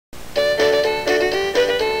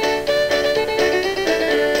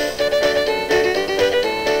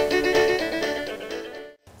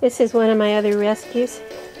This is one of my other rescues.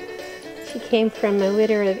 She came from a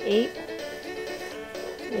litter of 8.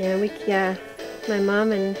 And my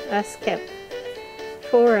mom and us kept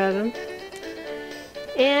 4 of them.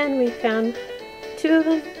 And we found 2 of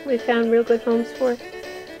them. We found real good homes for.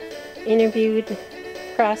 Interviewed,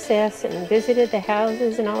 processed, and visited the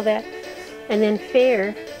houses and all that. And then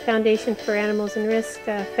FAIR, Foundation for Animals in Risk,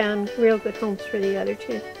 found real good homes for the other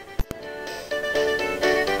 2.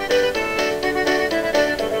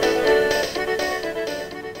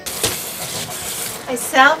 I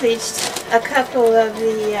salvaged a couple of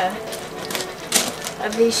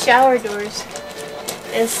these shower doors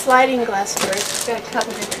and sliding glass doors. Got a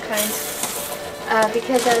couple different kinds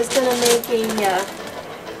because I was going to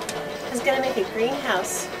make a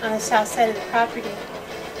greenhouse on the south side of the property.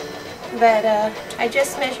 But I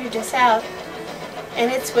just measured this out, and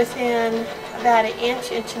it's within about an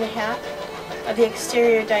inch and a half of the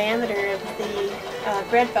exterior diameter of the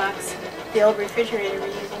bread box, the old refrigerator we're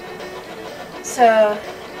using. So,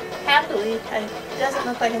 happily, it doesn't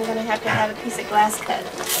look like I'm going to have a piece of glass cut.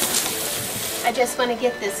 I just want to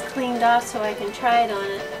get this cleaned off so I can try it on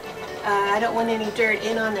it. I don't want any dirt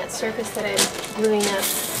in on that surface that I'm gluing up.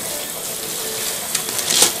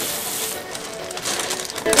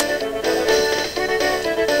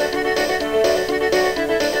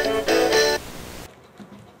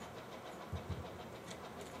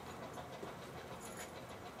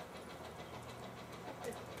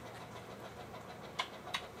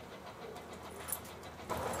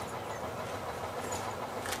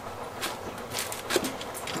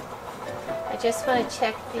 I just want to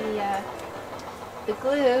check the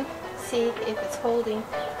glue, see if it's holding.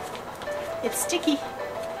 It's sticky.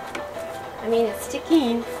 I mean, it's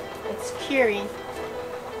sticking. It's curing.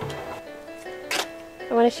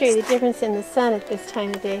 I want to show you the difference in the sun at this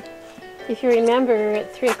time of day. If you remember,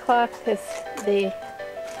 at 3 o'clock, the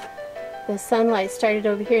sunlight started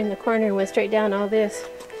over here in the corner and went straight down all this.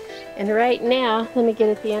 And right now, let me get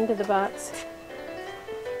at the end of the box.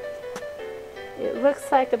 It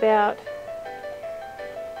looks like about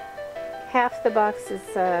half the box is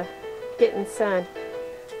getting sun.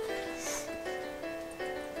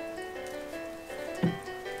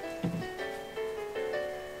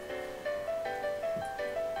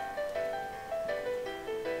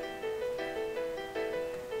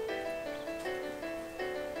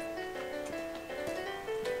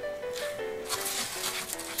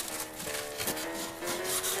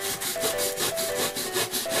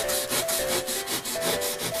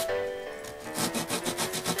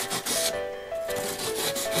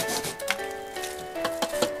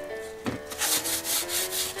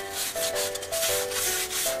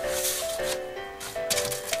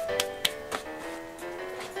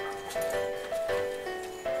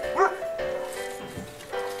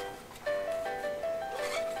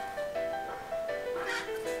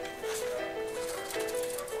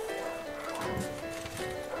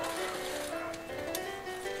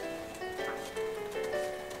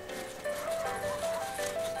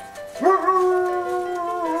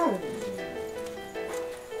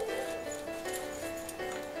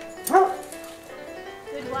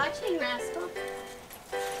 Good watching, rascal.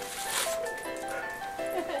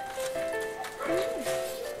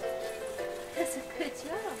 That's a good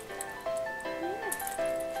job.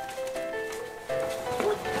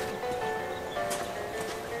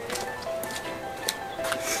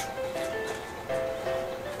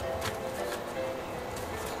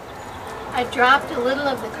 I dropped a little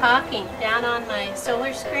of the caulking down on my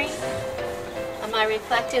solar screen, on my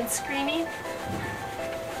reflective screening,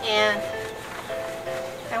 and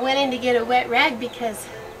I went in to get a wet rag because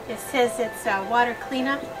it says it's water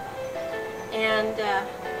cleanup, and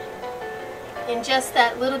in just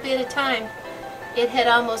that little bit of time it had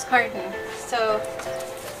almost hardened. So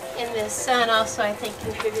in the sun also, I think,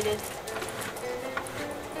 contributed.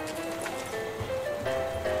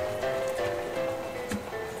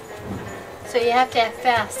 So you have to act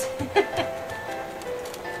fast.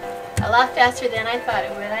 A lot faster than I thought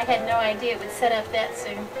it would. I had no idea it would set up that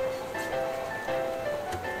soon.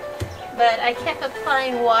 But I kept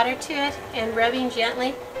applying water to it and rubbing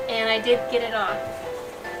gently, and I did get it off,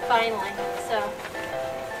 finally. So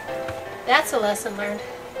that's a lesson learned.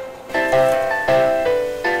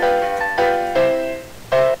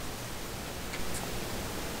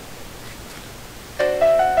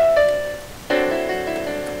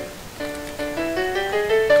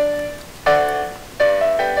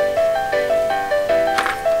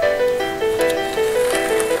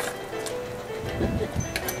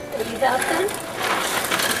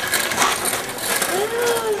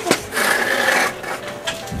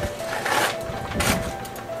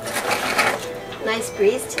 Nice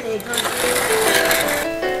breeze today.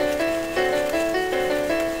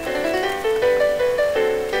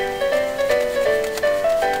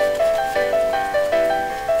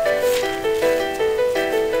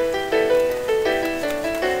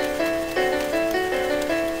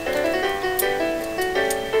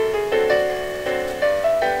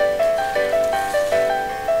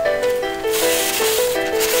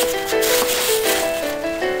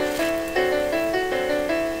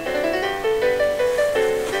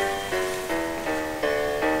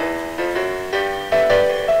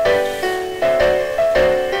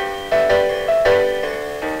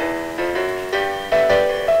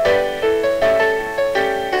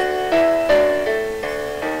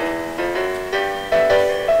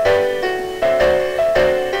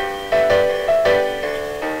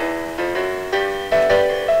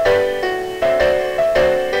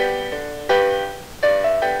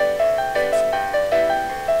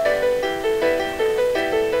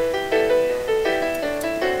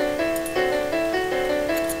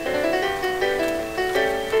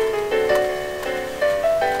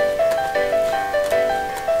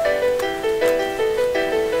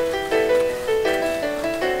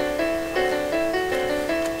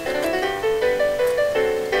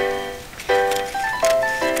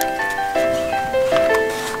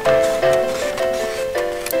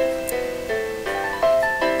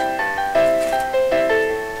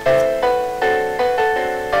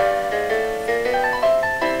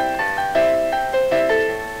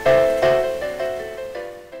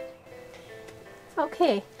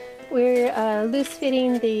 Okay, we're loose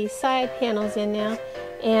fitting the side panels in now,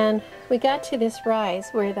 and we got to this rise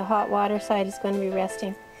where the hot water side is going to be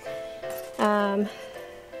resting. And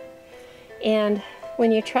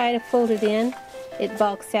when you try to fold it in, it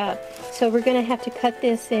bulks out. So we're going to have to cut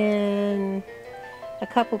this in a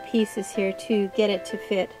couple pieces here to get it to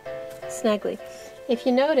fit snugly. If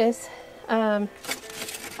you notice,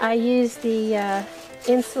 I used the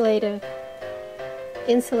insulation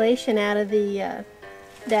out of the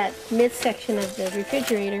that midsection of the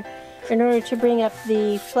refrigerator in order to bring up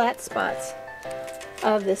the flat spots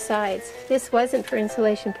of the sides. This wasn't for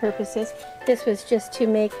insulation purposes. This was just to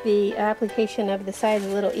make the application of the sides a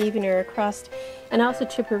little evener across, and also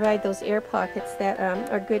to provide those air pockets that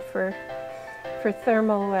are good for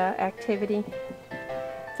thermal activity,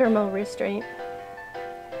 thermal restraint.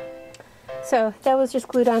 So that was just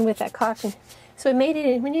glued on with that caulking. So we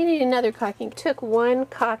needed another caulking. It took one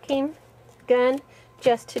caulking gun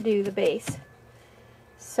just to do the base.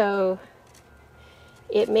 So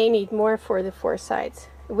it may need more for the 4 sides.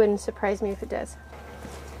 It wouldn't surprise me if it does.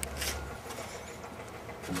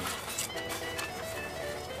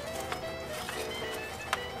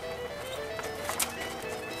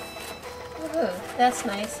 Oh, that's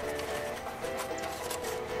nice.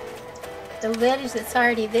 The ledge that's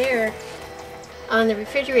already there on the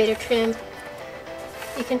refrigerator trim,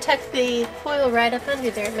 you can tuck the foil right up under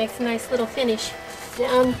there. It makes a nice little finish.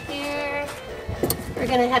 Down here, we're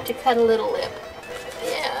going to have to cut a little lip.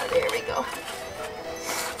 Yeah, there we go.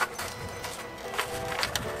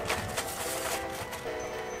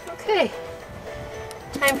 Okay,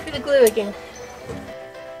 time for the glue again.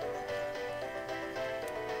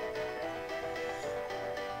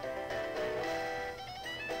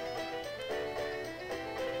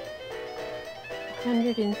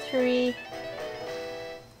 $103,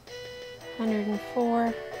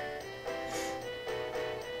 $104.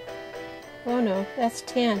 Oh no, that's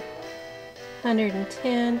 10.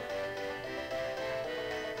 $110.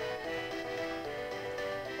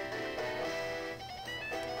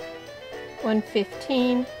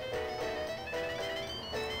 $115.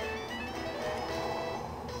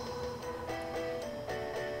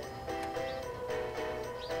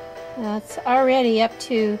 That's already up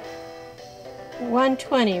to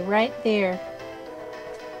 120 right there.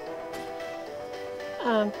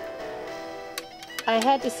 I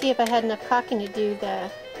had to see if I had enough caulking to do the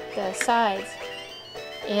sides,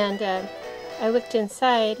 and I looked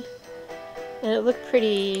inside and it looked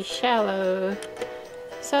pretty shallow,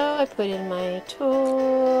 so I put in my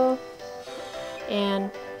tool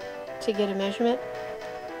and to get a measurement,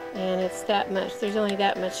 and it's that much. There's only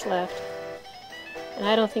that much left, and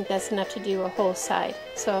I don't think that's enough to do a whole side.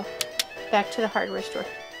 So back to the hardware store.